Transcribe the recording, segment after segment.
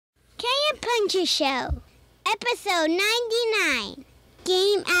Canon Puncture Show, Episode 99,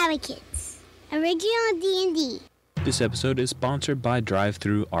 Game Advocates, Original D&D. This episode is sponsored by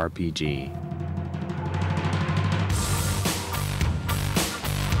Drive-Thru RPG.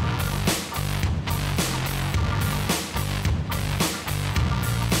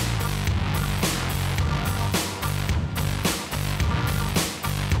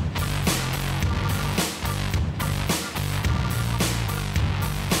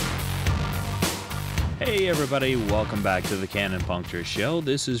 Hey everybody, welcome back to the Canon Puncture Show.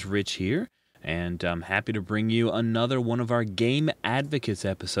 This is Rich here, and I'm happy to bring you another one of our Game Advocates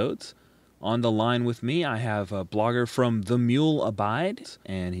episodes. On the line with me, I have a blogger from The Mule Abides,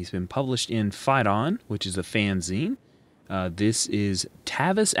 and he's been published in Fight On, which is a fanzine. This is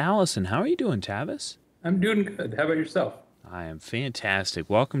Tavis Allison. How are you doing, Tavis? I'm doing good. How about yourself? I am fantastic.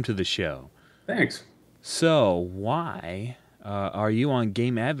 Welcome to the show. Thanks. So, why are you on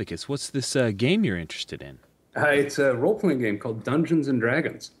Game Advocates? What's this game you're interested in? It's a role-playing game called Dungeons and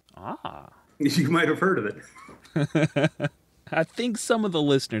Dragons. Ah. You might have heard of it. I think some of the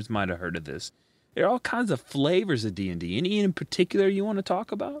listeners might have heard of this. There are all kinds of flavors of D&D. Any in particular you want to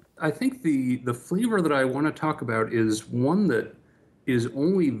talk about? I think the flavor that I want to talk about is one that is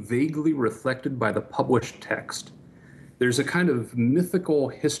only vaguely reflected by the published text. There's a kind of mythical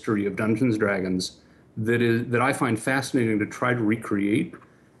history of Dungeons and Dragons that I find fascinating to try to recreate,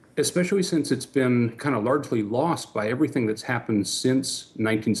 especially since it's been kind of largely lost by everything that's happened since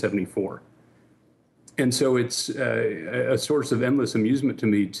 1974. And so it's a source of endless amusement to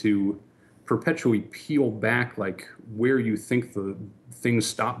me to perpetually peel back like where you think the things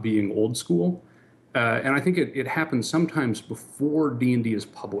stop being old school. And I think it happens sometimes before D&D is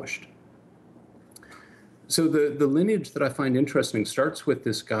published. So the lineage that I find interesting starts with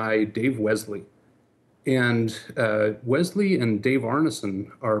this guy, Dave Wesley. And Wesley and Dave Arneson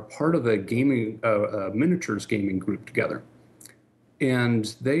are part of a miniatures gaming group together.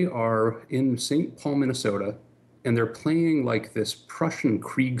 And they are in St. Paul, Minnesota, and they're playing like this Prussian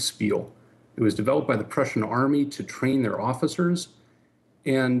Kriegspiel. It was developed by the Prussian army to train their officers.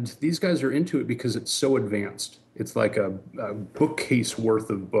 And these guys are into it because it's so advanced. It's like a bookcase worth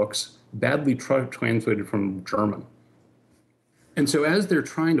of books, badly translated from German. And so as they're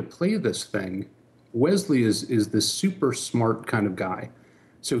trying to play this thing, Wesley is this super smart kind of guy.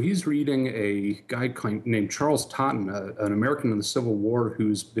 So he's reading a guy named Charles Totten, an American in the Civil War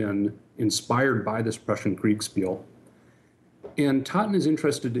who's been inspired by this Prussian Kriegspiel. And Totten is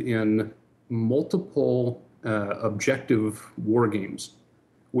interested in multiple objective war games,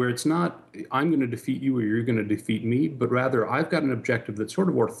 where it's not, I'm going to defeat you or you're going to defeat me, but rather I've got an objective that's sort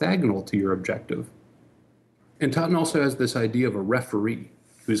of orthogonal to your objective. And Totten also has this idea of a referee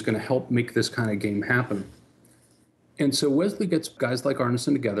who's going to help make this kind of game happen. And so Wesley gets guys like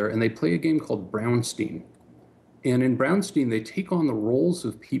Arneson together, and they play a game called Brownstein. And in Brownstein, they take on the roles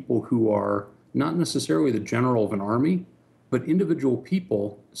of people who are not necessarily the general of an army, but individual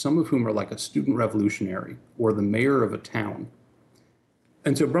people, some of whom are like a student revolutionary or the mayor of a town.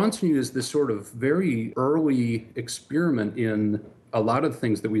 And so Brownstein is this sort of very early experiment in a lot of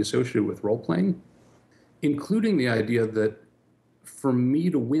things that we associate with role-playing, including the idea that for me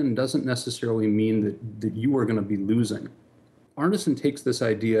to win doesn't necessarily mean that you are going to be losing. Arneson takes this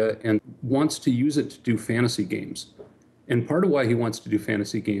idea and wants to use it to do fantasy games. And part of why he wants to do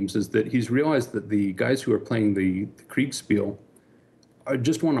fantasy games is that he's realized that the guys who are playing the Kriegspiel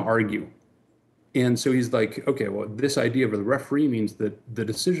just want to argue. And so he's like, okay, well, this idea of the referee means that the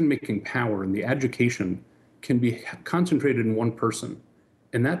decision-making power and the adjudication can be concentrated in one person.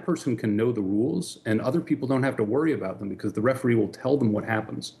 And that person can know the rules, and other people don't have to worry about them because the referee will tell them what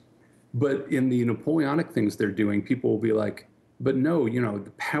happens. But in the Napoleonic things they're doing, people will be like, but no,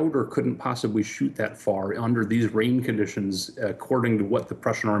 the powder couldn't possibly shoot that far under these rain conditions according to what the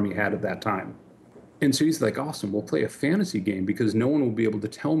Prussian army had at that time. And so he's like, awesome, we'll play a fantasy game because no one will be able to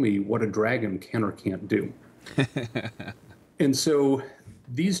tell me what a dragon can or can't do. And so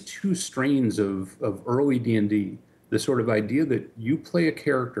these two strains of early D&D, the sort of idea that you play a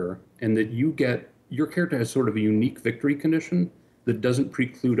character and that your character has sort of a unique victory condition that doesn't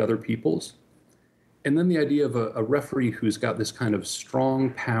preclude other people's. And then the idea of a referee who's got this kind of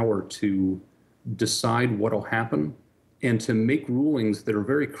strong power to decide what'll happen and to make rulings that are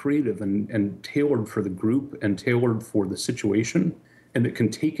very creative and tailored for the group and tailored for the situation, and that can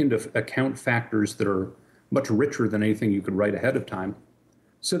take into account factors that are much richer than anything you could write ahead of time.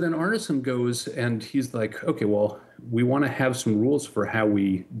 So then Arneson goes and he's like, okay, well, we want to have some rules for how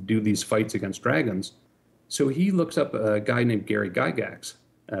we do these fights against dragons. So he looks up a guy named Gary Gygax,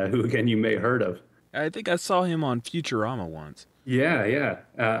 who, again, you may have heard of. I think I saw him on Futurama once. Yeah, yeah.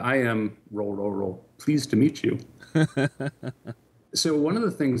 I am roll. Pleased to meet you. So one of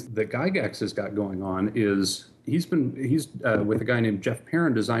the things that Gygax has got going on is he's with a guy named Jeff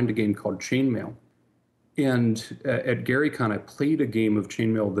Perrin designed a game called Chainmail. And at GaryCon, I played a game of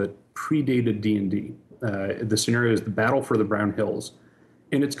Chainmail that predated D&D. The scenario is the Battle for the Brown Hills.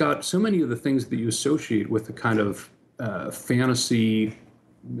 And it's got so many of the things that you associate with the kind of fantasy,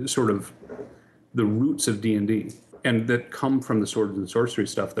 sort of the roots of D&D, and that come from the swords and sorcery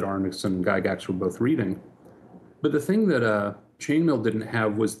stuff that Arneson and Gygax were both reading. But the thing that Chainmail didn't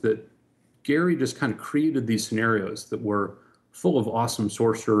have was that Gary just kind of created these scenarios that were full of awesome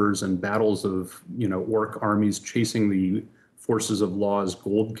sorcerers and battles of, orc armies chasing the forces of Law's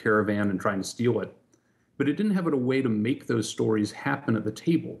gold caravan and trying to steal it. But it didn't have a way to make those stories happen at the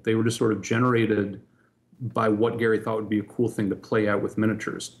table. They were just sort of generated by what Gary thought would be a cool thing to play out with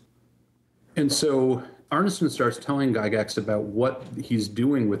miniatures. And so Arneson starts telling Gygax about what he's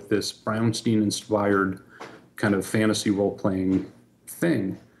doing with this Brownstein-inspired kind of fantasy role-playing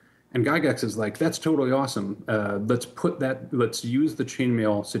thing. And Gygax is like, that's totally awesome. Let's use the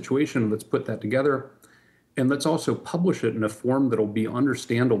chainmail situation. Let's put that together. And let's also publish it in a form that'll be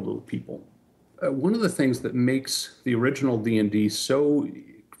understandable to people. One of the things that makes the original D&D so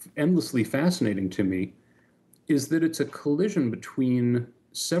endlessly fascinating to me is that it's a collision between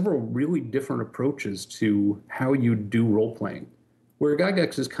several really different approaches to how you do role-playing. Where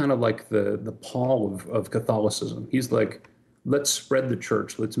Gygax is kind of like the Paul of Catholicism. He's like, let's spread the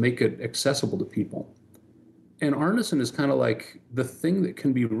church. Let's make it accessible to people. And Arneson is kind of like, the thing that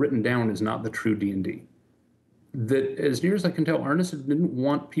can be written down is not the true D&D. That, as near as I can tell, Arneson didn't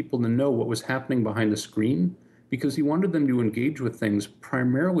want people to know what was happening behind the screen because he wanted them to engage with things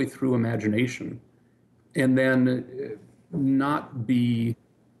primarily through imagination and then not be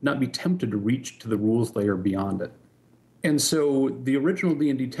tempted to reach to the rules layer beyond it. And so the original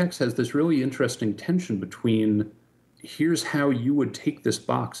D&D text has this really interesting tension between here's how you would take this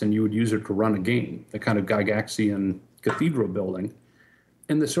box and you would use it to run a game, the kind of Gygaxian cathedral building,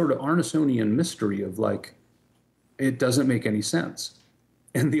 and the sort of Arnesonian mystery of like, it doesn't make any sense.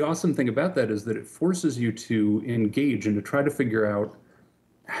 And the awesome thing about that is that it forces you to engage and to try to figure out,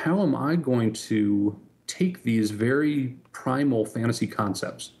 how am I going to take these very primal fantasy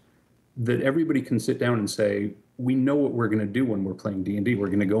concepts that everybody can sit down and say, we know what we're going to do when we're playing D&D. We're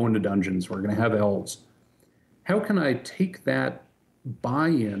going to go into dungeons. We're going to have elves. How can I take that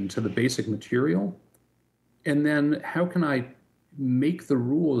buy-in to the basic material? And then how can I make the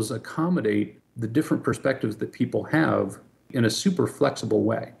rules accommodate the different perspectives that people have in a super flexible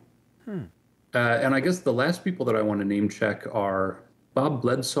way? And I guess the last people that I want to name check are Bob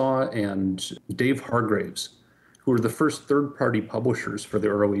Bledsaw and Dave Hargraves, who were the first third-party publishers for the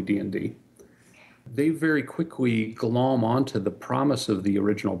early D&D. They very quickly glom onto the promise of the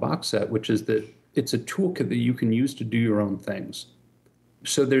original box set, which is that it's a toolkit that you can use to do your own things.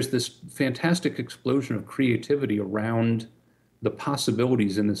 So there's this fantastic explosion of creativity around the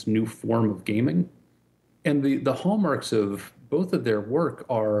possibilities in this new form of gaming. And the hallmarks of both of their work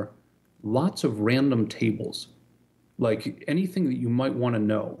are lots of random tables, like anything that you might want to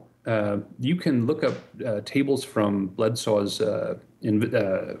know. You can look up tables from Bledsaw's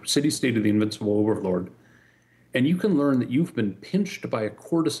City State of the Invincible Overlord, and you can learn that you've been pinched by a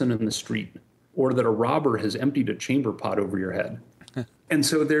courtesan in the street, or that a robber has emptied a chamber pot over your head. And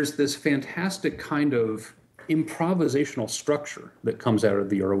so there's this fantastic kind of improvisational structure that comes out of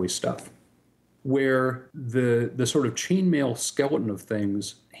the early stuff, where the sort of chainmail skeleton of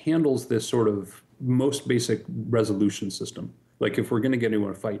things handles this sort of most basic resolution system. Like, if we're going to get into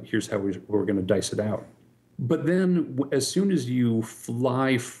a fight, here's how we're going to dice it out. But then as soon as you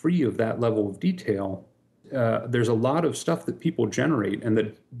fly free of that level of detail, there's a lot of stuff that people generate and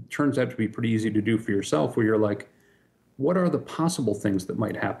that turns out to be pretty easy to do for yourself, where you're like, what are the possible things that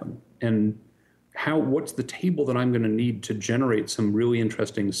might happen? And what's the table that I'm going to need to generate some really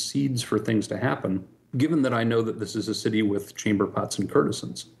interesting seeds for things to happen, given that I know that this is a city with chamber pots and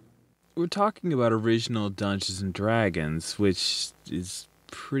courtesans? We're talking about original Dungeons and Dragons, which is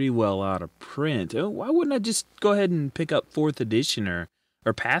pretty well out of print. Why wouldn't I just go ahead and pick up 4th edition or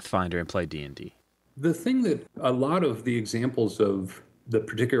Pathfinder and play D&D? The thing that a lot of the examples of the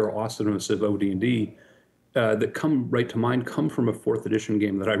particular awesomeness of OD&D that come right to mind come from a 4th edition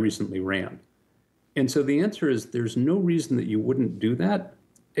game that I recently ran. And so the answer is there's no reason that you wouldn't do that,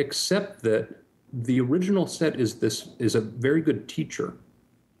 except that the original set is a very good teacher.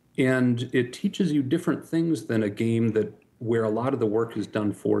 And it teaches you different things than a game where a lot of the work is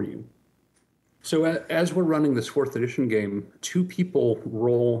done for you. So as we're running this 4th edition game, 2 people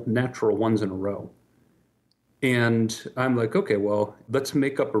roll natural ones in a row. And I'm like, okay, well, let's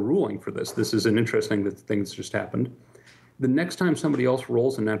make up a ruling for this. This is an interesting that things just happened. The next time somebody else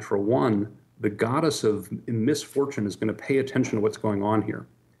rolls a natural one, the goddess of misfortune is going to pay attention to what's going on here.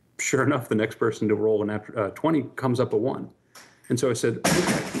 Sure enough, the next person to roll a 20 comes up a 1. And so I said,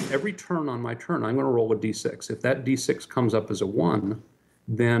 okay, every turn on my turn, I'm going to roll a d6. If that d6 comes up as a 1,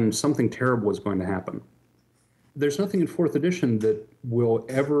 then something terrible is going to happen. There's nothing in 4th edition that will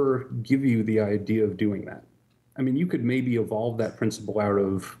ever give you the idea of doing that. I mean, you could maybe evolve that principle out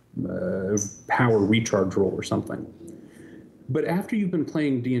of power recharge roll or something. But after you've been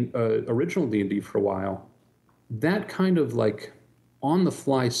playing original D&D for a while, that kind of like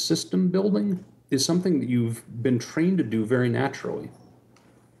on-the-fly system building is something that you've been trained to do very naturally.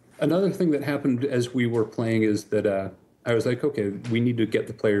 Another thing that happened as we were playing is that I was like, okay, we need to get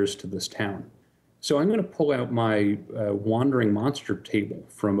the players to this town. So I'm going to pull out my wandering monster table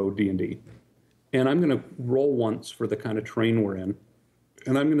from OD&D, and I'm going to roll once for the kind of terrain we're in,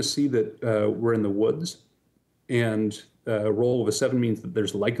 and I'm going to see that we're in the woods, and roll of a 7 means that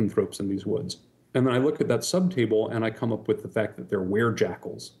there's lycanthropes in these woods. And then I look at that subtable, and I come up with the fact that they're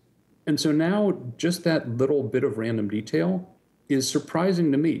werejackals. And so now just that little bit of random detail is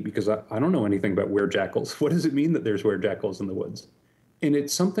surprising to me because I don't know anything about werejackals. What does it mean that there's werejackals in the woods? And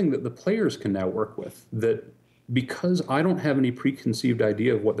it's something that the players can now work with, that because I don't have any preconceived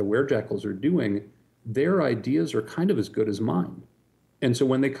idea of what the werejackals are doing, their ideas are kind of as good as mine. And so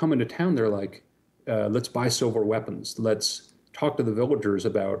when they come into town, they're like, let's buy silver weapons. Let's talk to the villagers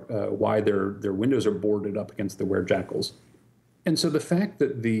about why their windows are boarded up against the werejackals. And so the fact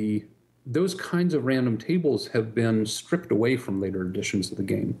that those kinds of random tables have been stripped away from later editions of the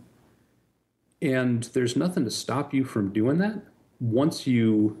game. And there's nothing to stop you from doing that. Once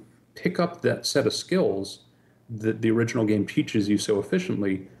you pick up that set of skills that the original game teaches you so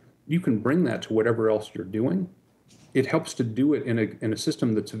efficiently, you can bring that to whatever else you're doing. It helps to do it in a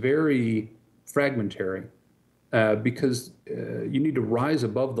system that's very fragmentary because you need to rise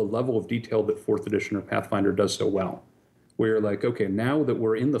above the level of detail that 4th edition or Pathfinder does so well. Where you're like, okay, now that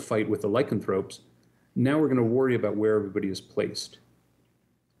we're in the fight with the lycanthropes, now we're going to worry about where everybody is placed.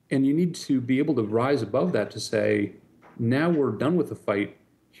 And you need to be able to rise above that to say, now we're done with the fight.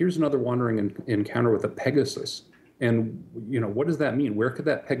 Here's another wandering encounter with a Pegasus. And, what does that mean? Where could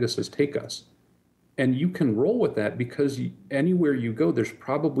that Pegasus take us? And you can roll with that because anywhere you go, there's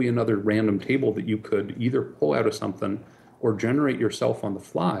probably another random table that you could either pull out of something or generate yourself on the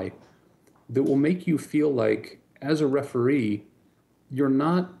fly that will make you feel like, as a referee, you're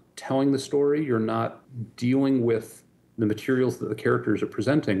not telling the story, you're not dealing with the materials that the characters are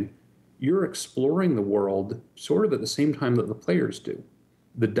presenting, you're exploring the world sort of at the same time that the players do.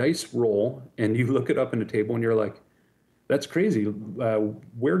 The dice roll, and you look it up in a table, and you're like, that's crazy,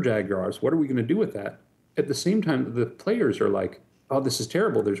 werejaguars, what are we going to do with that? At the same time, the players are like, oh, this is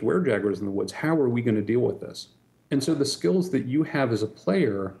terrible, there's werejaguars in the woods, how are we going to deal with this? And so the skills that you have as a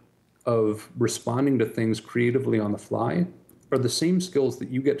player of responding to things creatively on the fly are the same skills that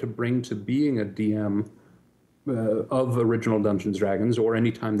you get to bring to being a DM of original Dungeons & Dragons, or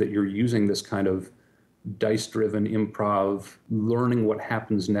any time that you're using this kind of dice-driven improv, learning what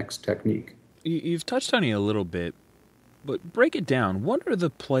happens next technique. You've touched on it a little bit, but break it down. What are the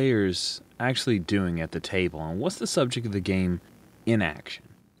players actually doing at the table, and what's the subject of the game in action?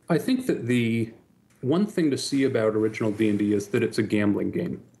 I think that the one thing to see about original D&D is that it's a gambling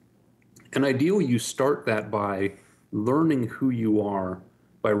game. And ideally, you start that by learning who you are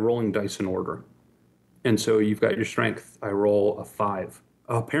by rolling dice in order. And so you've got your strength. I roll a 5.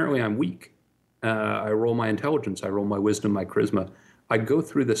 Apparently, I'm weak. I roll my intelligence. I roll my wisdom, my charisma. I go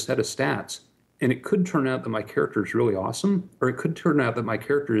through the set of stats, and it could turn out that my character is really awesome, or it could turn out that my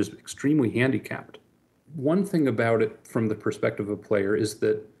character is extremely handicapped. One thing about it from the perspective of a player is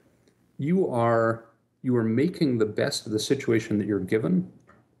that you are making the best of the situation that you're given,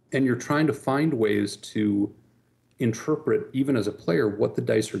 and you're trying to find ways to interpret, even as a player, what the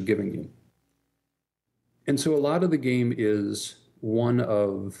dice are giving you. And so a lot of the game is one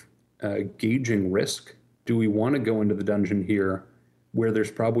of gauging risk. Do we want to go into the dungeon here where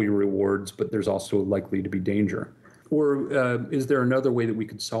there's probably rewards, but there's also likely to be danger? Or is there another way that we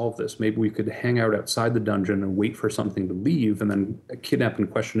could solve this? Maybe we could hang out outside the dungeon and wait for something to leave and then kidnap and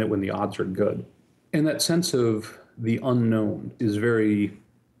question it when the odds are good. And that sense of the unknown is very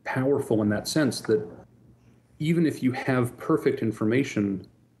powerful in that sense, that even if you have perfect information,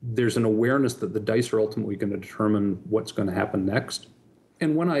 there's an awareness that the dice are ultimately going to determine what's going to happen next.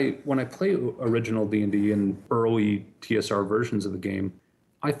 And when I play original D&D and early TSR versions of the game,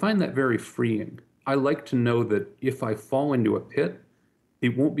 I find that very freeing. I like to know that if I fall into a pit,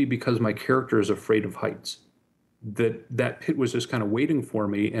 it won't be because my character is afraid of heights. that pit was just kind of waiting for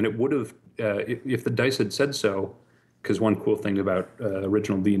me, and it would have, if the dice had said so, because one cool thing about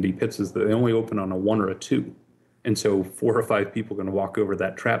original D&D pits is that they only open on a 1 or a 2. And so 4 or 5 people are going to walk over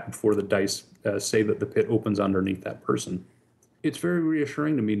that trap before the dice say that the pit opens underneath that person. It's very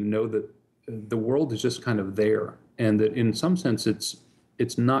reassuring to me to know that the world is just kind of there, and that in some sense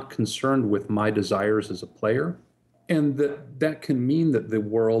it's not concerned with my desires as a player, and that can mean that the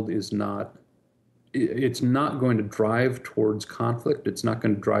world is not, it's not going to drive towards conflict. It's not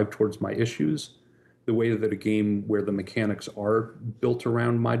going to drive towards my issues the way that a game where the mechanics are built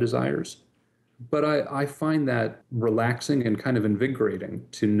around my desires. But I find that relaxing and kind of invigorating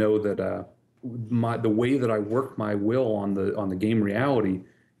to know that the way that I work my will on the game reality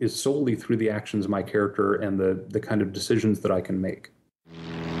is solely through the actions of my character and the kind of decisions that I can make.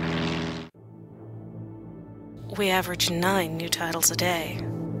 We average 9 new titles a day.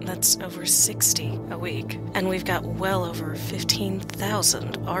 That's over 60 a week. And we've got well over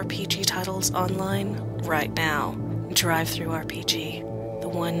 15,000 RPG titles online right now. Drive-Thru RPG. The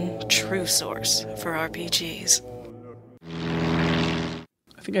one true source for RPGs.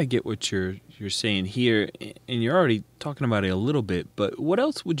 I think I get what you're saying here, and you're already talking about it a little bit, but what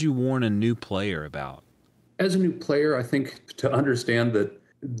else would you warn a new player about? As a new player, I think to understand that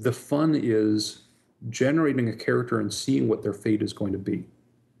the fun is generating a character and seeing what their fate is going to be.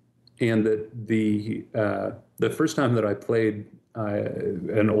 And that the first time that I played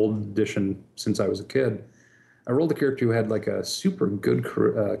an old edition since I was a kid, I rolled a character who had like a super good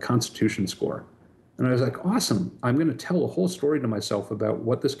constitution score. And I was like, awesome, I'm going to tell a whole story to myself about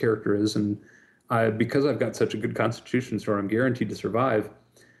what this character is. And because I've got such a good constitution score, I'm guaranteed to survive.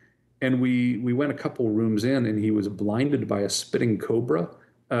 And we went a couple rooms in, and he was blinded by a spitting cobra,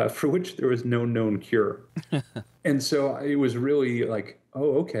 for which there was no known cure. And so it was really like,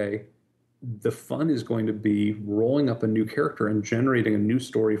 oh, okay, the fun is going to be rolling up a new character and generating a new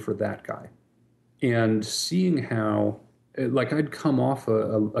story for that guy. And seeing how, like, I'd come off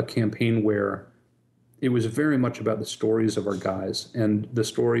a campaign where it was very much about the stories of our guys, and the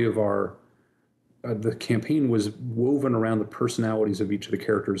story of the campaign was woven around the personalities of each of the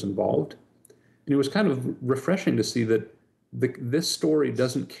characters involved. And it was kind of refreshing to see that this story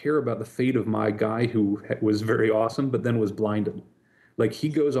doesn't care about the fate of my guy who was very awesome, but then was blinded. Like, he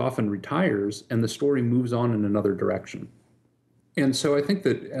goes off and retires, and the story moves on in another direction. And so I think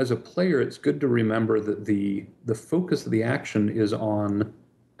that as a player, it's good to remember that the focus of the action is on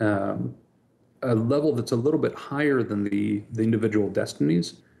a level that's a little bit higher than the individual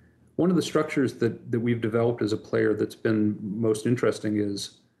destinies. One of the structures that we've developed as a player that's been most interesting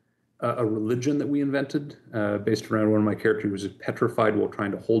is a religion that we invented based around one of my characters who was petrified while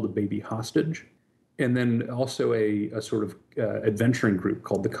trying to hold a baby hostage. And then also a sort of adventuring group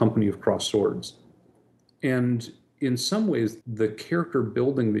called the Company of Crossed Swords. And in some ways, the character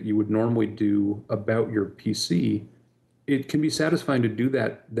building that you would normally do about your PC, it can be satisfying to do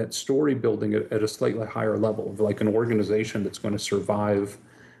that story building at a slightly higher level, of like an organization that's going to survive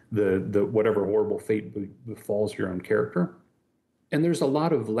the whatever horrible fate befalls your own character. And there's a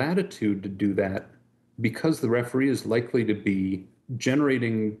lot of latitude to do that because the referee is likely to be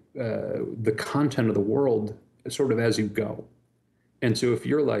generating the content of the world sort of as you go. And so if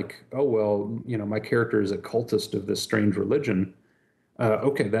you're like, oh, well, my character is a cultist of this strange religion,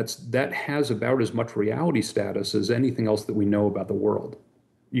 okay, that has about as much reality status as anything else that we know about the world.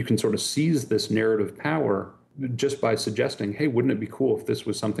 You can sort of seize this narrative power just by suggesting, hey, wouldn't it be cool if this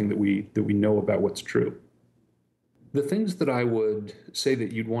was something that we know about what's true? The things that I would say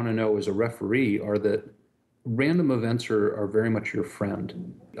that you'd want to know as a referee are that random events are very much your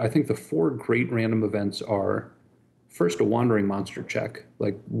friend. I think the 4 great random events are, first, a wandering monster check.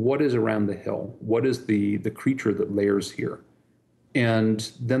 Like, what is around the hill? What is the creature that lairs here?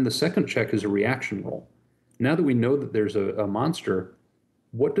 And then the second check is a reaction roll. Now that we know that there's a monster,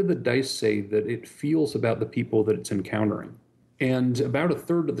 what do the dice say that it feels about the people that it's encountering? And about a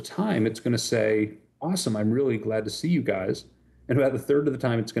third of the time, it's going to say, awesome, I'm really glad to see you guys. And about a third of the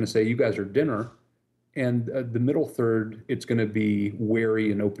time, it's going to say, you guys are dinner. And the middle third, it's going to be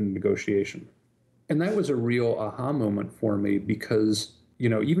wary and open to negotiation. And that was a real aha moment for me because,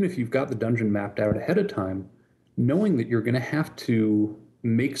 even if you've got the dungeon mapped out ahead of time, knowing that you're going to have to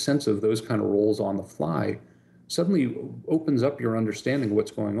make sense of those kind of rolls on the fly suddenly opens up your understanding of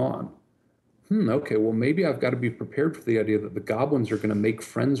what's going on. Okay, well, maybe I've got to be prepared for the idea that the goblins are going to make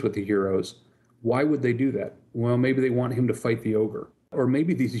friends with the heroes. Why would they do that? Well, maybe they want him to fight the ogre. Or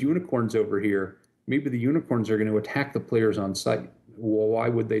maybe these unicorns over here, maybe the unicorns are going to attack the players on sight. Well, why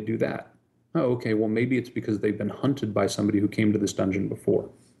would they do that? Oh, okay, well, maybe it's because they've been hunted by somebody who came to this dungeon before.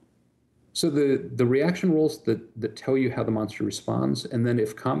 So the reaction rolls that tell you how the monster responds, and then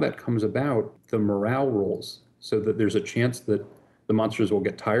if combat comes about, the morale rolls, so that there's a chance that the monsters will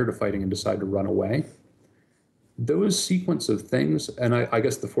get tired of fighting and decide to run away. Those sequence of things, and I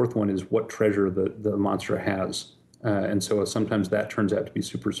guess the fourth one is what treasure the monster has. And so sometimes that turns out to be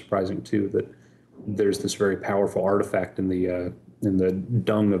super surprising too, that there's this very powerful artifact in the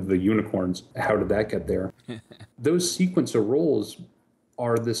dung of the unicorns. How did that get there? Those sequence of rolls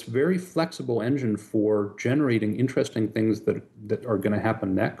are this very flexible engine for generating interesting things that are going to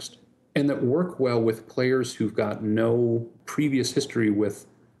happen next, and that work well with players who've got no previous history with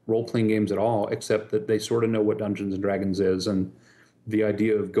role-playing games at all, except that they sort of know what Dungeons and Dragons is, and the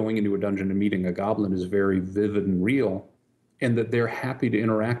idea of going into a dungeon and meeting a goblin is very vivid and real, and that they're happy to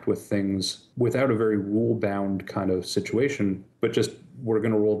interact with things without a very rule-bound kind of situation, but just we're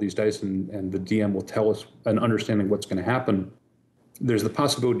going to roll these dice and the DM will tell us an understanding of what's going to happen. There's the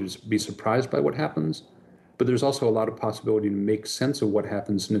possibility to be surprised by what happens, but there's also a lot of possibility to make sense of what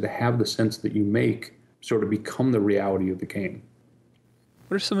happens and to have the sense that you make sort of become the reality of the game.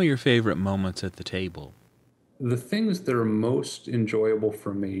 What are some of your favorite moments at the table? The things that are most enjoyable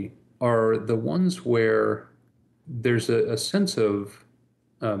for me are the ones where there's a sense of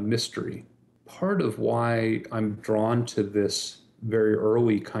mystery. Part of why I'm drawn to this very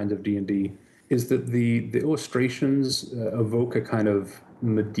early kind of D&D is that the illustrations evoke a kind of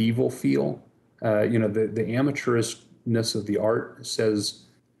medieval feel. The amateurishness of the art says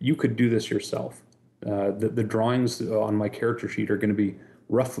you could do this yourself. The drawings on my character sheet are going to be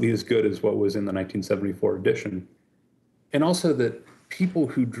roughly as good as what was in the 1974 edition. And also that people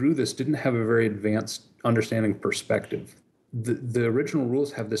who drew this didn't have a very advanced understanding of perspective. The original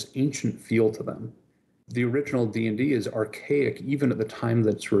rules have this ancient feel to them. The original D&D is archaic even at the time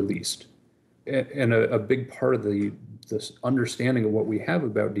that it's released. And a big part of this understanding of what we have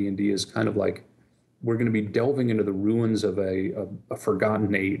about D&D is kind of like we're going to be delving into the ruins of a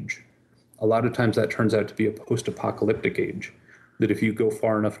forgotten age. A lot of times that turns out to be a post-apocalyptic age, that if you go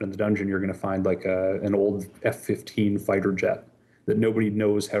far enough into the dungeon, you're going to find like an old F-15 fighter jet that nobody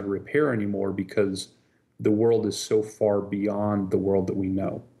knows how to repair anymore because the world is so far beyond the world that we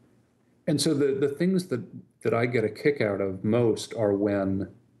know. And so the things that I get a kick out of most are when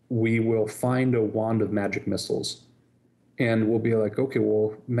we will find a wand of magic missiles and we'll be like, okay,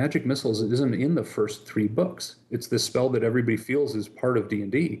 well, magic missiles isn't in the first 3 books. It's this spell that everybody feels is part of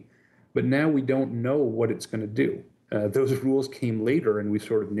D&D, but now we don't know what it's going to do. Those rules came later, and we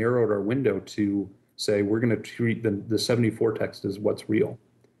sort of narrowed our window to say we're going to treat the 74 text as what's real.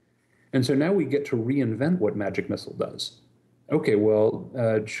 And so now we get to reinvent what magic missile does. Okay, well,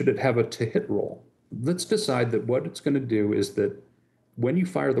 should it have a to-hit roll? Let's decide that what it's going to do is that when you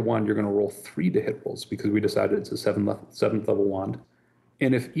fire the wand, you're going to roll 3 to-hit rolls because we decided it's a 7th level wand.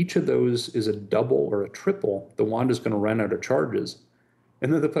 And if each of those is a double or a triple, the wand is going to run out of charges.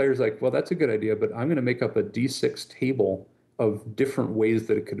 And then the player's like, well, that's a good idea, but I'm going to make up a D6 table of different ways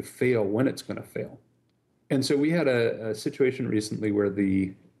that it could fail when it's going to fail. And so we had a situation recently where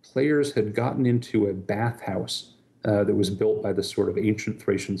the players had gotten into a bathhouse that was built by this sort of ancient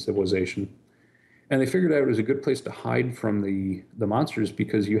Thracian civilization. And they figured out it was a good place to hide from the monsters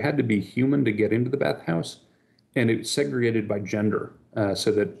because you had to be human to get into the bathhouse, and it was segregated by gender,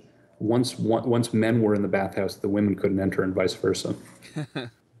 so that once men were in the bathhouse, the women couldn't enter, and vice versa.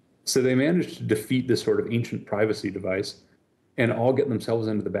 So they managed to defeat this sort of ancient privacy device and all get themselves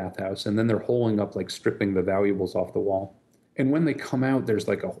into the bathhouse, and then they're holing up, like stripping the valuables off the wall. And when they come out, there's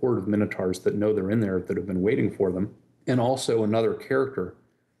like a horde of minotaurs that know they're in there that have been waiting for them, and also another character.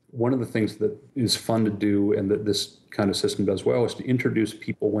 One of the things that is fun to do and that this kind of system does well is to introduce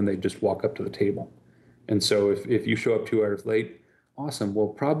people when they just walk up to the table. And so if you show up 2 hours late, awesome. Well,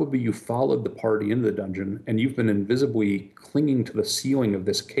 probably you followed the party into the dungeon and you've been invisibly clinging to the ceiling of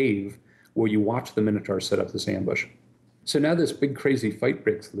this cave where you watch the Minotaurs set up this ambush. So now this big crazy fight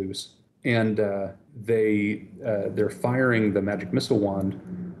breaks loose, and they're firing the magic missile wand.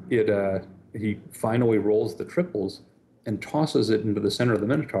 He finally rolls the triples and tosses it into the center of the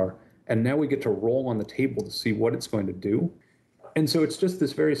Minotaur, and now we get to roll on the table to see what it's going to do. And so it's just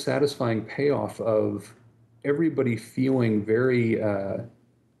this very satisfying payoff of everybody feeling very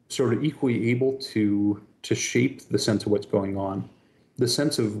sort of equally able to shape the sense of what's going on. The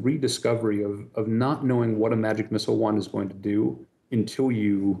sense of rediscovery of not knowing what a magic missile wand is going to do until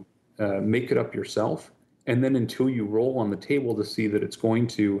you make it up yourself, and then until you roll on the table to see that it's going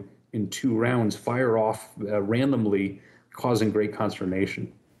to, in 2 rounds, fire off randomly, causing great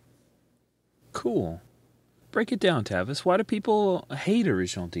consternation. Cool. Break it down, Tavis. Why do people hate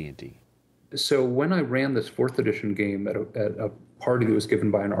original D&D? So when I ran this 4th edition game at a party that was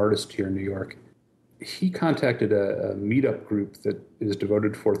given by an artist here in New York. He contacted a meetup group that is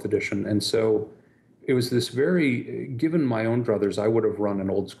devoted to 4th edition. And so it was this given my own druthers, I would have run an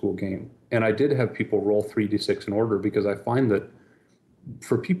old school game. And I did have people roll 3d6 in order because I find that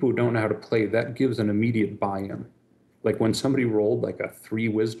for people who don't know how to play, that gives an immediate buy-in. Like when somebody rolled like a 3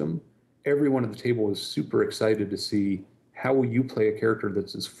 wisdom, everyone at the table was super excited to see how will you play a character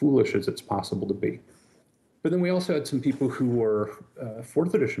that's as foolish as it's possible to be. But then we also had some people who were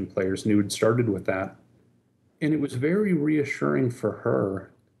 4th edition players and who had started with that. And it was very reassuring for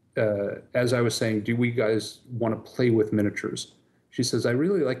her, as I was saying, do we guys want to play with miniatures? She says, I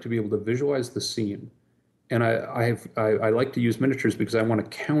really like to be able to visualize the scene. And I like to use miniatures because I want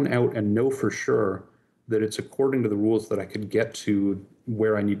to count out and know for sure that it's according to the rules that I could get to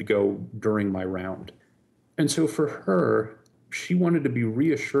where I need to go during my round. And so for her, she wanted to be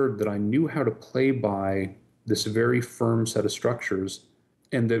reassured that I knew how to play by this very firm set of structures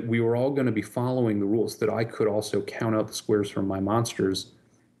and that we were all going to be following the rules, that I could also count out the squares from my monsters.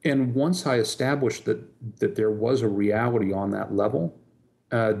 And once I established that there was a reality on that level,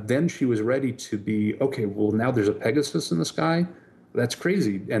 then she was ready to be, okay, well, now there's a Pegasus in the sky. That's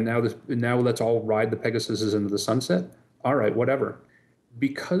crazy. And now let's all ride the Pegasuses into the sunset. All right, whatever.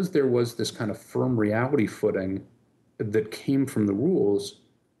 Because there was this kind of firm reality footing that came from the rules,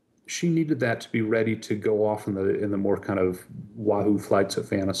 she needed that to be ready to go off in the more kind of wahoo flights of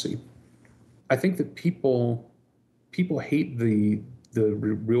fantasy. I think that people hate the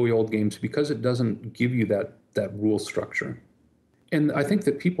really old games because it doesn't give you that rule structure. And I think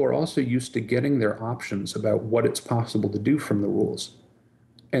that people are also used to getting their options about what it's possible to do from the rules.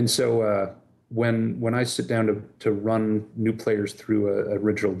 And so when I sit down to run new players through an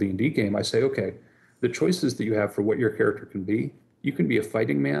original D&D game, I say, okay, the choices that you have for what your character can be, you can be a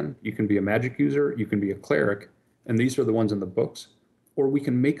fighting man, you can be a magic user, you can be a cleric, and these are the ones in the books, or we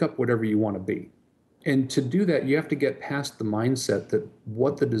can make up whatever you want to be. And to do that, you have to get past the mindset that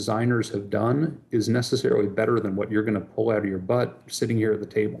what the designers have done is necessarily better than what you're going to pull out of your butt sitting here at the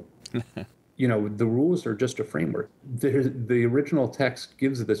table. The rules are just a framework. The original text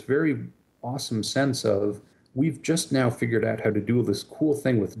gives this very awesome sense of, we've just now figured out how to do this cool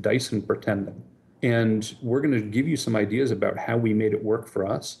thing with dice and pretending. And we're going to give you some ideas about how we made it work for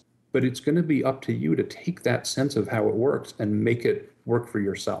us. But it's going to be up to you to take that sense of how it works and make it work for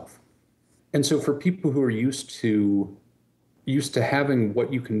yourself. And so for people who are used to having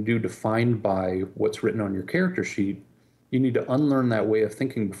what you can do defined by what's written on your character sheet, you need to unlearn that way of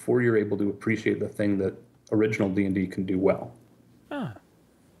thinking before you're able to appreciate the thing that original D&D can do well.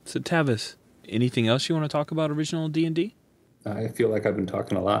 So Tavis, anything else you want to talk about original D&D? I feel like I've been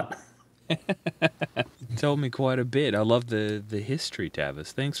talking a lot. You told me quite a bit. I love the history,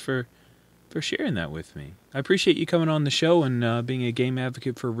 Tavis. Thanks for sharing that with me. I appreciate you coming on the show and being a game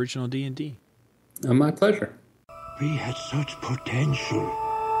advocate for original D&D. My pleasure. We had such potential,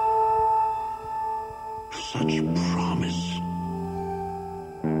 such promise.